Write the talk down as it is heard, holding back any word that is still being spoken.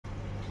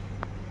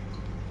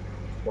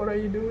What are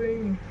you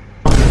doing?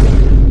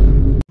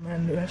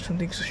 Man, do I have some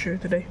things to share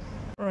today?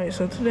 Alright,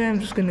 so today I'm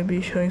just gonna be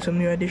showing some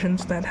new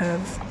additions that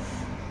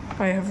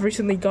I have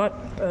recently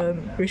got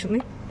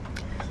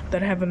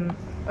that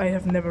I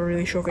have never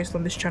really showcased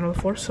on this channel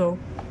before, so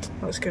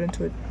let's get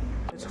into it.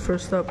 So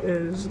first up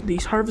is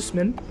these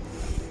harvestmen,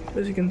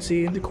 as you can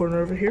see in the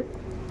corner over here.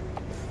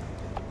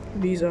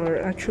 These are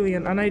actually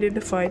an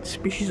unidentified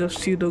species of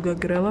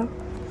Pseudogagrella.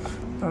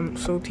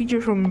 So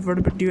teacher from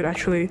Invertebrate Dude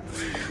actually,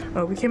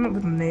 we came up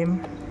with a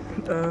name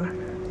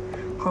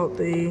called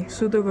the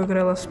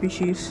Pseudogagrella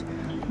species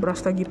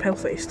Brastagi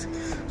pale-faced.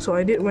 So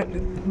I did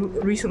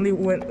recently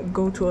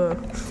go to a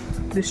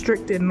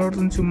district in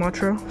northern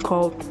Sumatra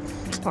called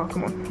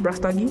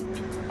Brastagi,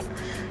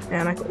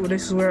 and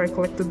this is where I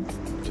collected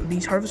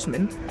these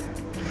harvestmen.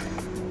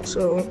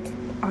 So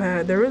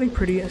they're really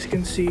pretty, as you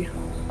can see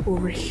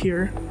over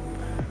here.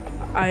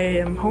 I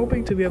am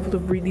hoping to be able to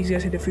breed these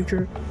guys in the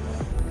future,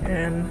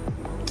 and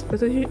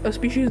it's a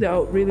species that I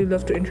would really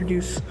love to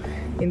introduce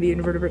in the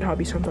invertebrate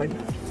hobby sometime.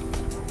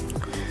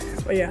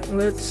 But yeah,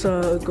 let's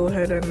go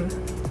ahead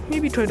and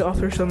maybe try to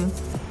offer some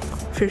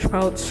fish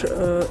pellets.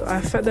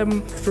 I've fed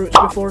them fruits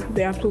before,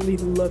 they absolutely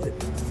love it.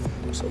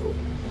 So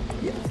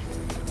yeah.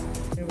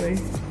 Anyway,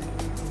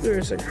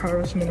 there's a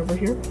harvestman over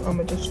here. I'm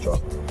gonna just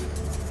drop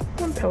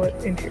one pellet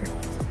in here.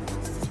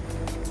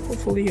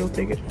 Hopefully he'll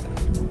take it.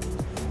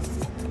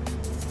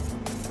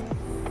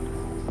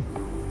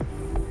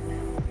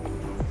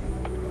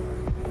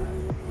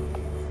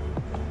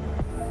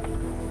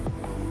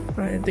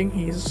 I think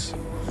he's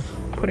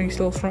putting his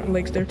little front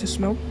legs there to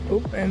smell.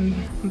 Oh, and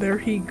there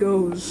he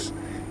goes.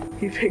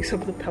 He picks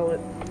up the pellet.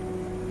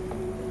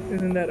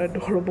 Isn't that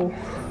adorable?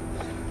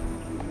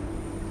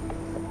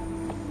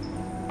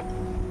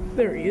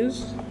 There he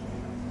is.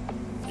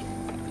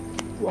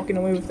 Walking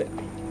away with it.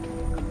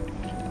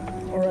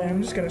 Alright,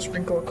 I'm just gonna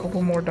sprinkle a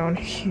couple more down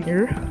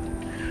here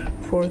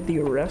for the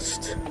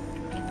rest.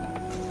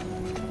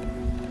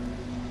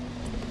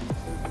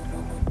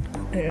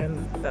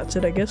 And that's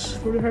it, I guess,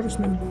 for the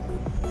harvestman.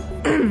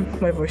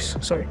 My voice,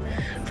 sorry.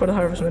 For the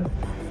harvestman.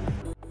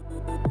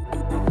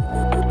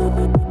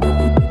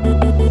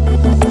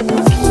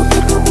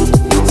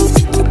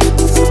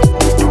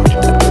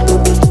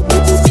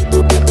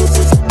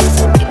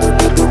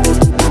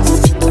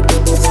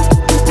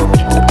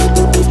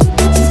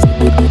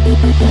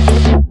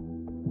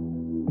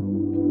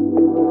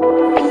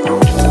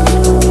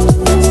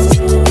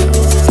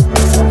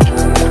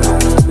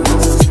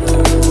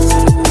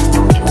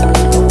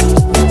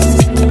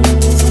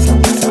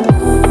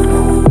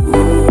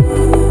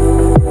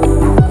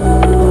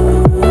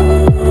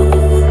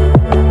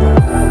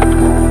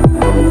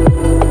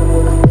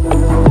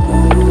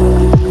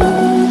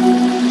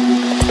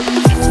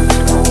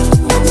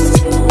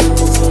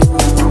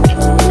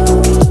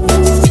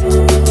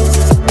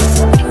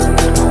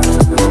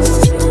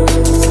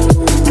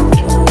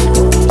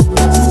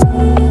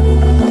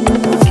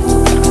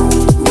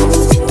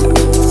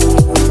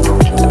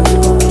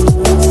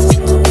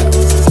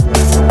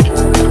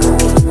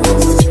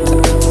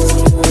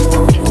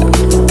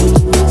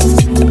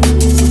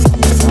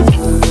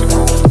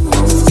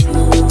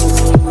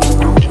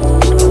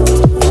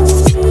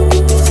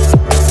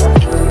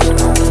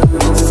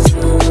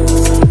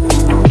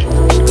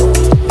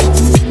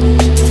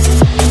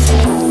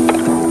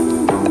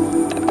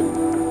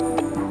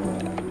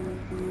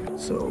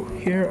 So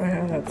here I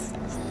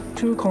have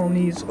two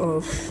colonies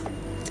of,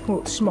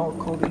 well, small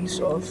colonies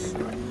of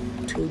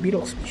two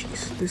beetle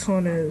species. This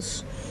one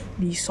is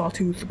the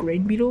sawtooth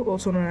grain beetle,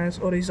 also known as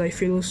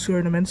Oryziphyllus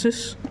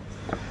surinamensis,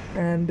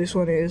 and this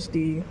one is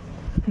the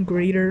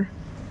greater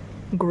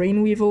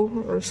grain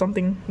weevil or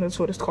something. That's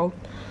what it's called.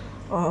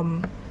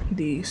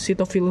 The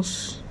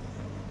Cytophilus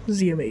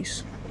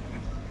ZMAs,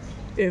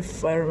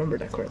 if I remember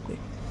that correctly.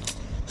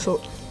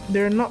 So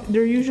they're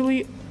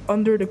usually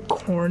under the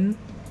corn.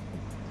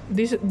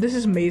 This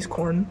is maize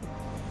corn,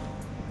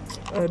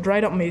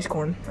 dried up maize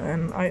corn,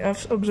 and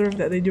I've observed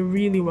that they do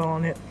really well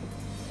on it.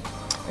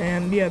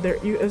 And yeah,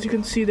 as you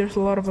can see, there's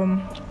a lot of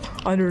them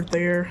under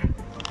there.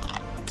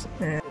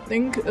 And I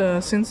think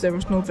since there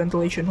was no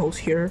ventilation holes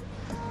here,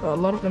 a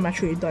lot of them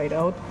actually died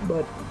out.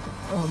 But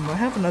I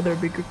have another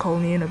bigger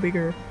colony in a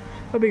bigger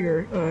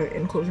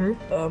enclosure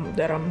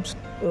that I'm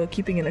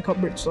keeping in a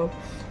cupboard. So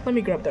let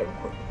me grab that real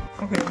quick.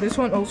 Okay, this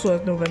one also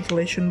has no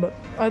ventilation, but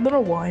I don't know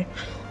why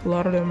a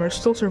lot of them are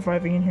still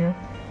surviving in here.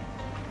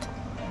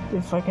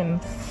 If I can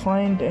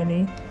find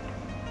any.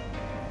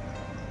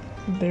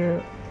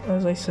 They're,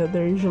 as I said,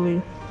 they're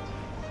usually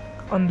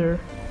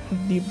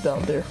deep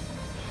down there.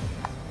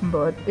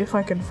 But if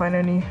I can find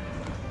any,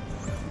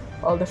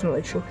 I'll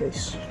definitely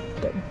showcase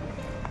them.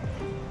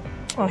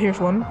 Oh, here's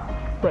one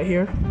right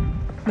here.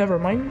 Never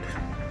mind.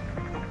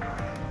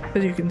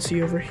 As you can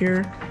see over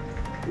here,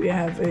 we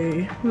have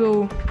a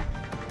little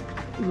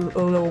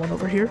one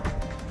over here.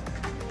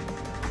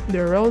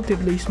 They're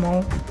relatively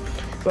small,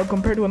 but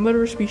compared to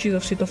another species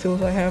of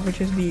Cytophilus I have,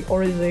 which is the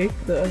Oryzae,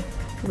 the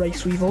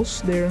rice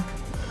weevils, they're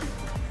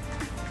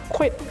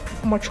quite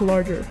much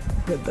larger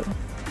than them.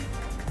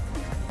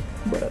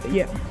 But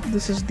yeah,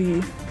 this is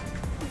the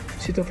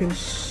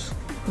Cetophilus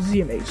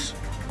ZMAs.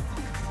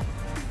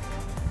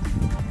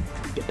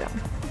 Get down.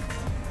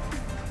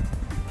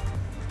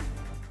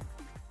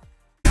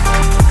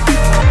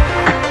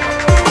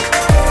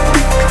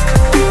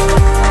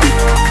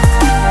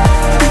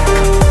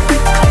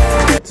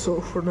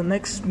 So for the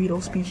next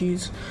beetle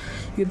species,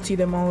 you can see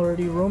them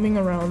already roaming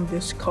around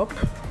this cup.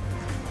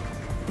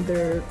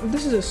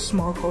 This is a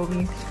small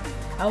colony.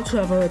 I also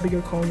have a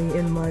bigger colony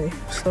in my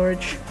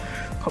storage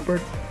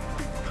cupboard,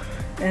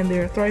 and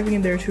they're thriving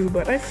in there too,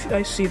 but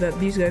I see that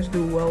these guys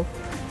do well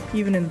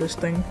even in this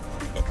thing.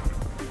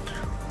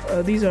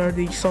 These are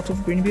the sort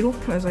of green beetle,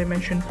 as I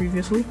mentioned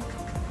previously.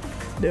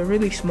 They're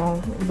really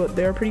small, but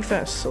they're pretty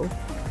fast, so,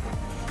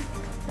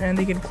 and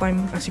they can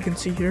climb, as you can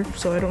see here,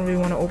 so I don't really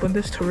want to open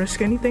this to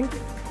risk anything.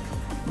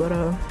 But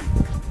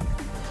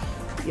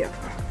yeah,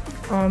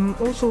 I'm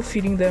also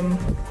feeding them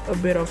a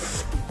bit of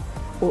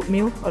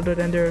oatmeal other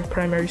than their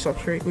primary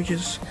substrate, which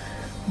is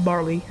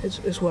barley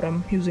is what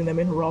I'm using them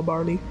in, raw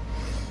barley.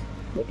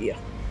 But yeah,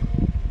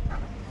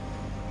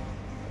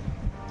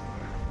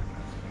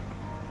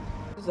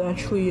 this is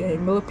actually a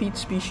millipede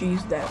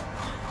species that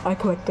I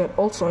collected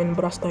also in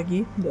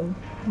Brastagi,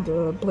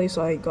 the place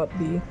I got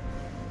the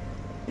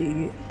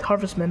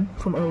harvestmen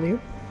from earlier.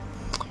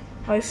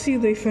 I see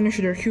they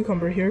finished their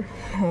cucumber here.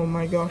 Oh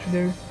my gosh,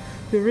 they're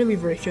really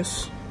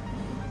voracious.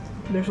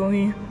 There's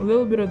only a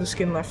little bit of the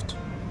skin left.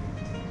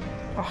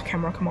 Ah,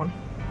 camera, come on.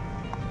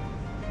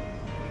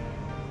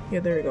 Yeah,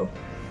 there we go.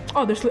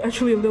 Oh, there's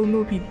actually a little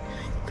millipede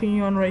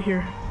clinging on right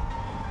here.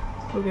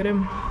 Look at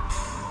him.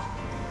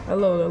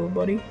 Hello, little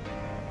buddy.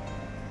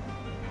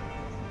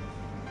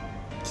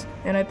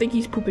 And I think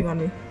he's pooping on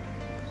me.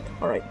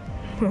 Alright.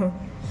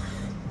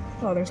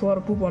 Oh, there's a lot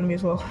of poop on me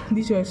as well.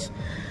 These guys,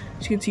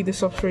 as you can see, the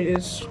substrate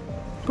is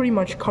pretty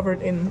much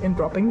covered in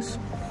droppings,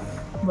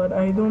 but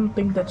I don't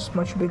think that's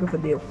much big of a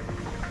deal.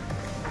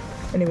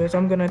 Anyways,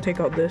 I'm gonna take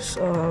out this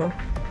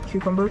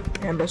cucumber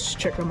and let's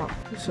check them out.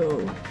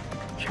 So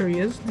here he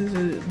is.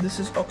 This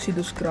is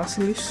Oxydus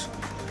gracilis,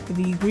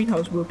 the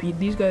greenhouse millipede.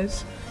 These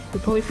guys,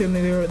 you're probably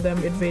familiar with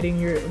them invading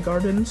your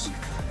gardens.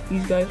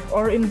 These guys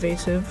are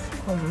invasive.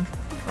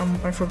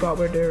 I forgot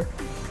where they're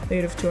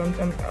native to.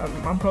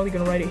 I'm probably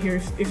gonna write it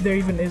here if there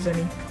even is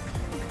any.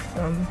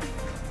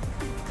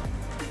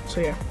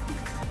 So yeah.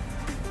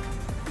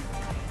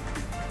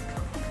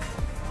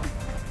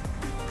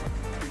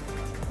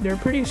 They're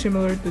pretty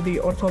similar to the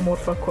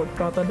Orthomorpha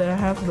corprata that I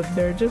have, but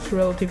they're just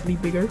relatively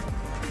bigger.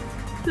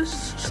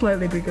 Just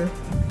slightly bigger.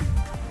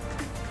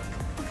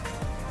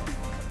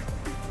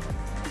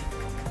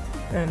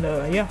 And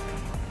yeah.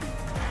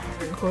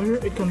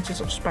 Enclosure, it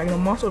consists of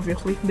sphagnum moss,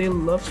 obviously. They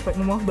love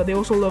sphagnum moss, but they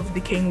also love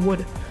decaying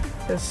wood.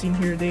 As seen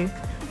here, they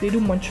do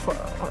munch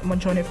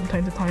on it from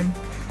time to time.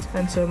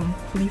 And some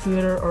leaf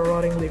litter or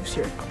rotting leaves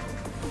here.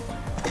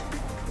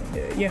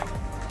 Yeah.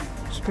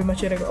 That's pretty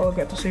much it. All I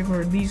got to say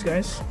for these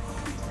guys.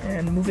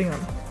 And moving on.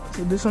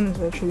 So this one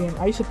is actually an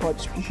isopod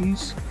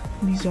species.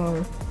 These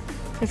are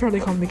fairly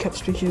commonly kept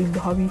species in the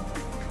hobby.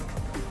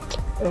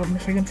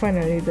 If I can find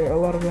any, there are a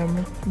lot of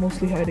them,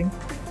 mostly hiding.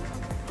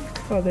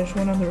 Oh, there's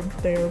one under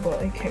there, but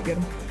I can't get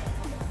him.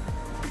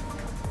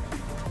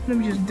 Let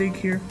me just dig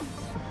here.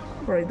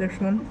 Alright, there's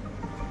one.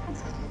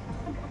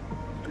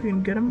 We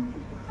can get him.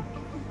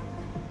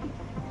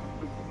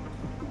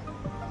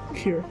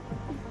 Here.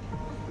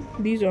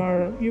 These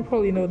are, you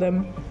probably know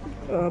them,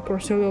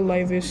 Porcella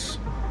livis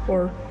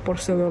or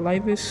Porcella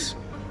livis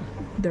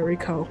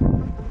derrical.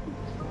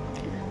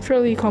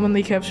 Fairly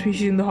commonly kept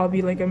species in the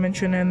hobby, like I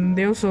mentioned, and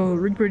they also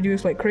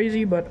reproduce like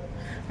crazy, but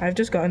I've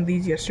just gotten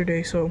these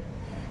yesterday, so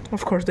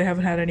of course they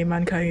haven't had any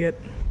mankind yet.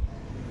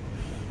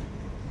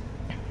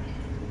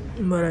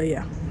 But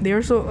yeah, they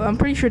also, I'm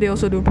pretty sure they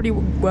also do pretty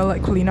well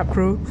at cleanup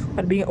crew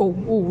at being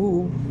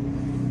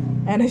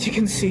and as you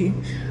can see,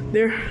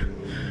 they're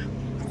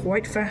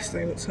quite fast,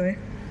 I would say.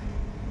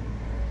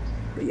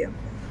 But yeah,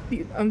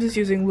 I'm just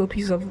using a little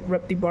piece of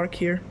repti bark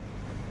here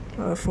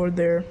for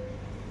their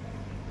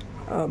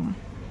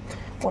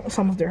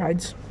some of their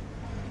hides.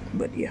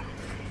 But yeah,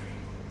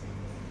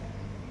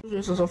 this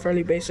is also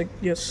fairly basic,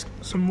 just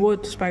some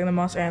wood, sphagnum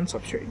moss, and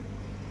substrate.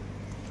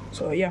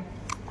 So yeah,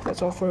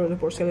 that's all for the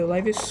Porcella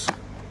livis.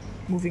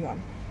 Moving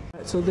on.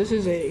 So this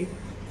is a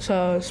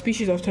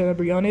species of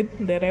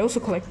Telebrionid that I also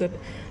collected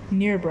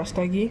near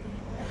Brastagi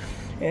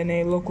in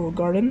a local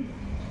garden.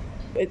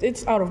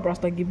 It's out of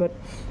Brastagi, but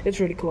it's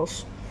really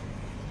close.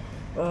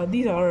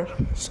 These are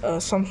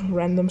some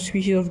random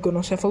species of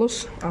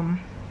Gonocephalus. I'm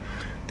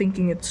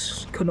thinking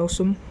it's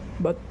Conosum,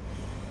 but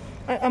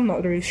I'm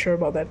not really sure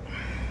about that.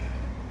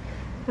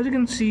 As you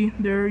can see,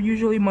 they're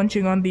usually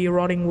munching on the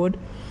rotting wood,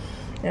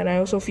 and I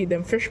also feed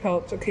them fish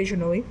pellets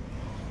occasionally.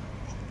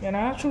 And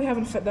I actually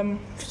haven't fed them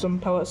some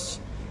pellets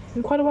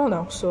in quite a while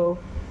now, so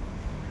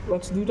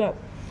let's do that.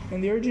 In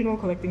the original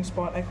collecting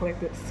spot, I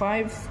collected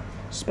 5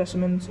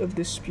 specimens of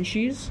this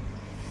species,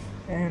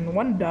 and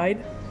one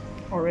died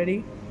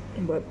already,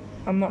 but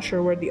I'm not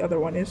sure where the other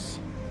one is.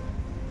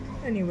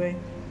 Anyway,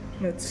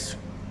 let's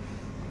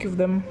give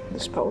them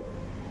this pellet.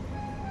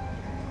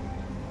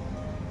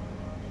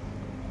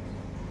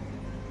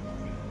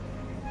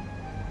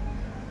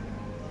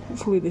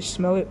 Hopefully they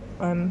smell it,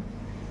 and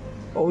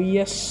oh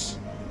yes,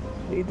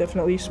 they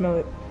definitely smell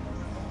it.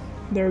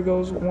 There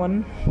goes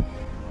one.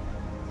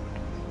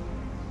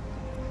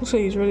 Looks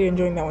like he's really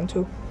enjoying that one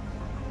too.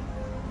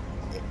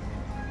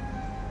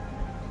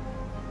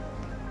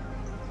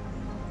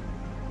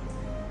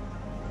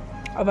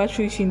 I've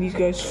actually seen these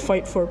guys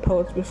fight for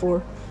pellets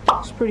before.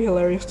 It's pretty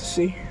hilarious to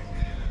see.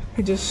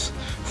 It's just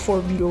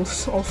 4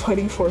 beetles all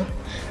fighting for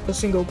a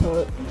single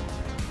pellet.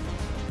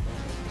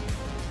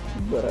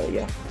 But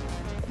yeah,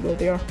 there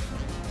they are.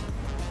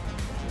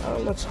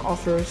 Let's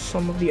offer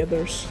some of the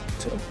others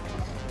too.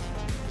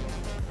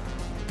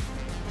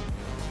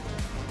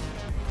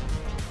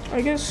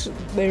 I guess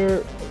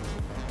their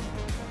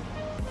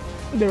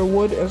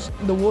wood is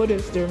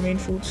their main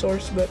food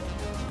source, but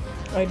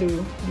I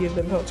do give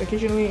them pellets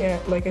occasionally,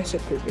 and like I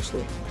said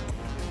previously.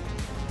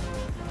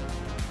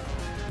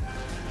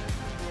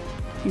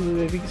 He's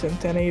a big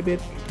antennae a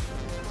bit.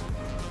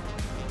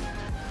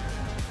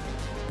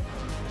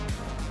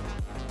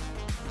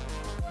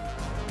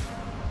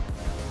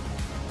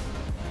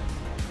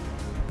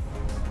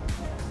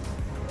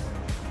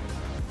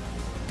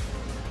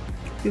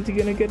 Is he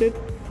gonna get it?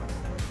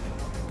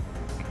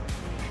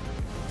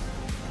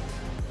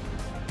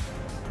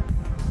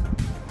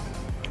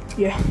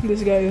 Yeah,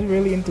 this guy is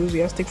really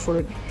enthusiastic for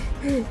it.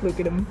 Look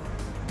at him.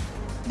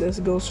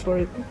 Just goes for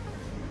it.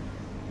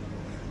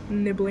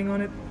 Nibbling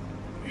on it.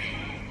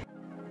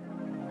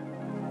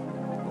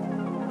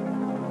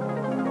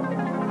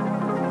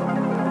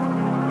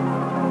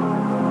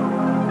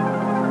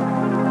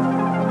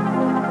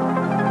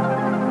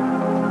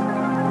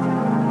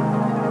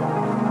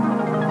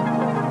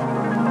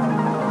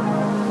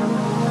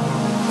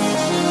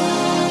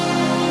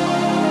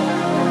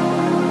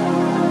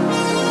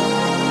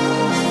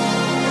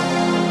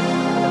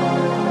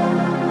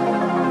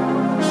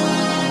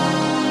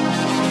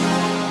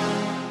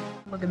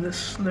 Look at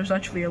this. There's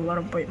actually a lot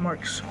of bite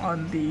marks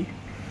on the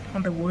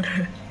wood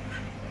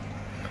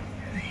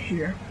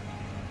here,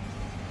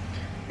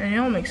 and it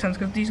all makes sense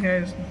because these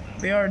guys,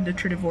 they are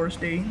detritivores.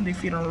 They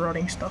feed on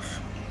rotting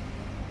stuff.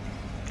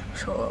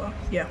 So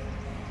yeah,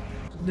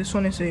 this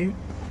one is a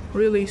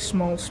really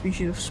small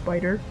species of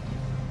spider.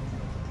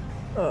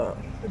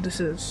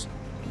 This is,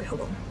 wait,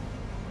 hold on.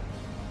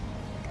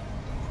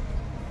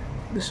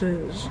 This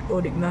is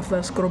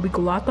Odignathus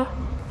crobiculata.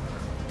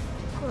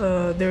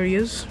 There he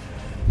is.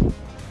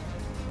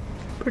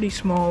 Pretty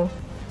small.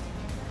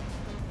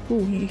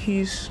 Ooh,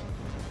 he's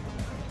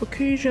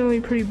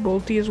occasionally pretty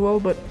bolty as well,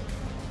 but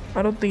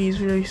I don't think he's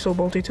really so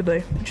bolty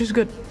today, which is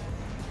good.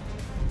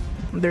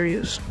 There he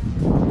is.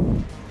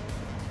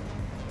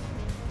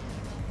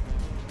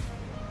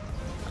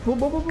 Whoa,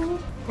 whoa, whoa, whoa.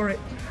 Alright,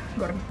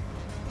 got him.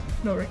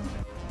 No, right.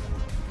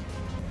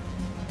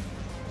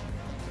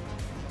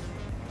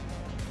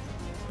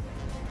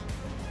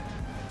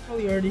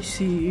 You already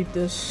see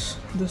this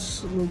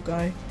little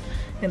guy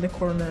in the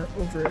corner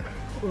over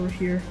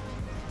here.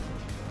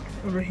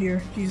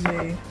 He's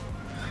a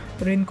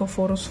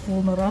Rhynchophorus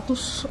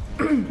vulneratus,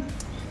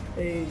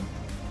 a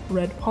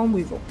red palm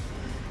weevil.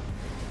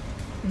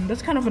 And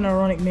that's kind of an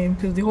ironic name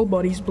because the whole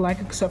body's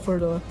black except for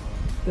the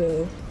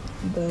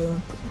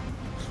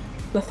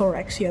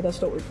thorax. Yeah, that's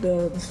the word.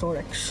 The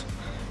thorax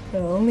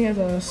only has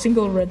a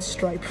single red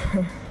stripe.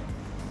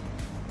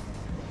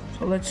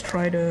 So let's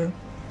try to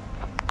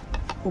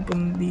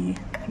open the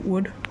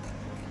wood.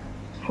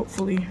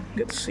 Hopefully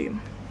get to see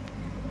him.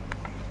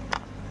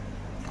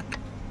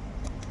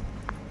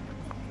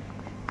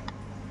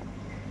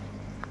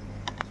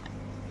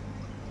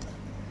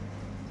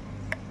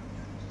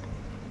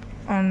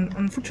 And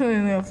unfortunately I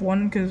only have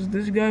one because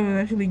this guy was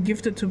actually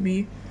gifted to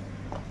me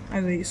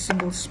as a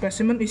single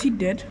specimen. Is he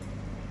dead?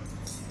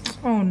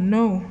 Oh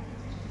no.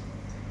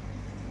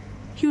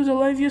 He was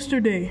alive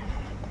yesterday.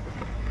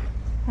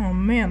 Oh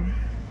man.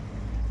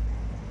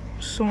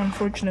 So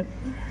unfortunate.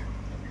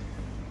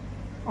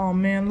 Oh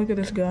man, look at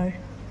this guy.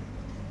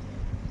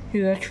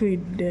 He's actually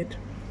dead.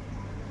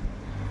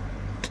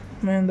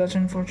 Man, that's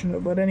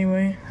unfortunate. But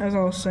anyway, as I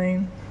was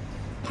saying,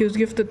 he was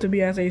gifted to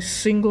me as a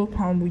single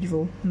palm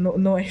weevil.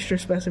 No extra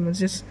specimens,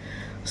 just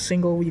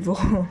single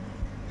weevil.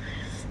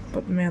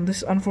 But man, this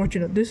is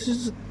unfortunate. This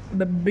is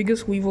the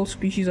biggest weevil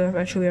species I've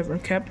actually ever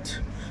kept.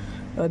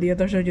 The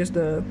others are just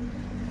the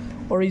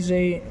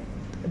Oryzae,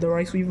 the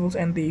rice weevils,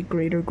 and the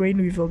greater grain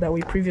weevil that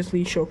we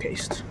previously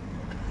showcased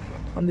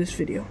on this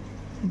video.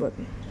 But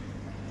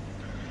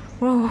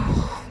well,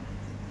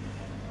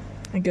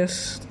 I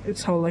guess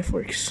it's how life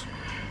works.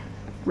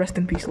 Rest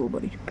in peace, little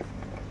buddy.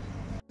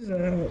 This is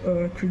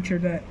a creature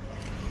that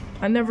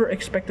I never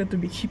expected to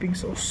be keeping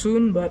so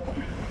soon, but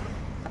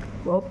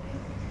well,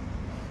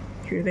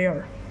 here they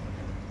are.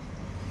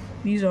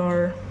 These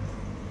are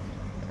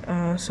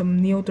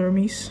some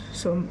Neothermes,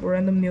 some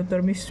random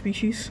Neothermes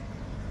species.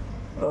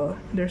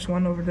 There's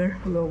one over there,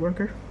 a little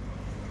worker.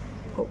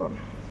 Hold on,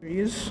 there he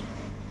is.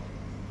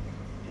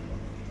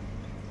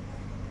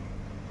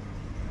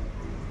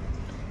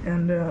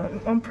 And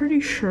I'm pretty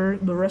sure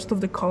the rest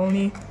of the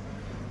colony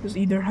is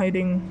either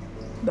hiding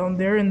down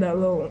there in that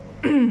little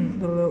the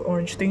little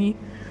orange thingy,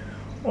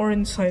 or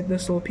inside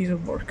this little piece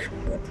of bark,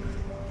 but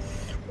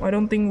I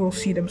don't think we'll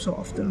see them so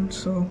often,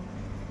 so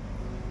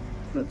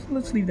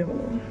let's leave them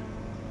alone.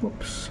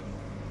 Whoops.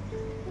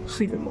 Let's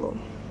leave them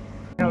alone.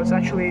 Now it's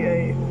actually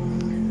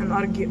an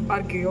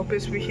Argiope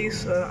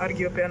species,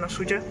 Argiope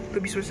anasuja to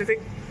be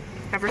specific.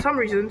 And for some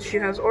reason, she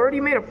has already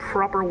made a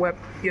proper web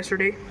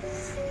yesterday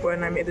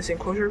when I made this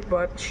enclosure,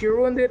 but she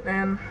ruined it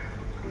and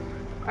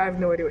I have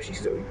no idea what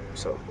she's doing.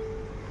 So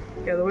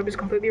yeah, the web is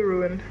completely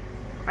ruined.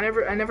 I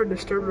never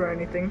disturbed her or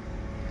anything.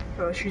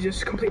 She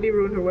just completely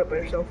ruined her web by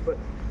herself, but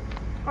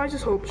I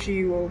just hope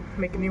she will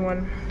make a new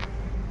one.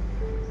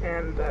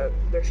 And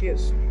there she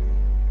is.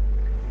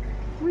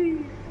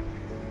 Whee!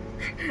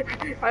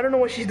 I don't know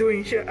what she's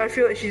doing. I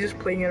feel like she's just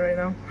playing it right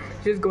now.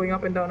 She's just going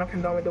up and down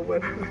with the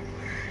web.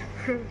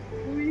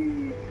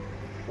 Whee!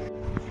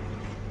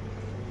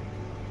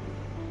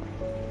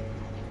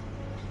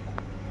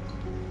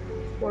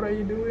 What are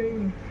you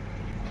doing?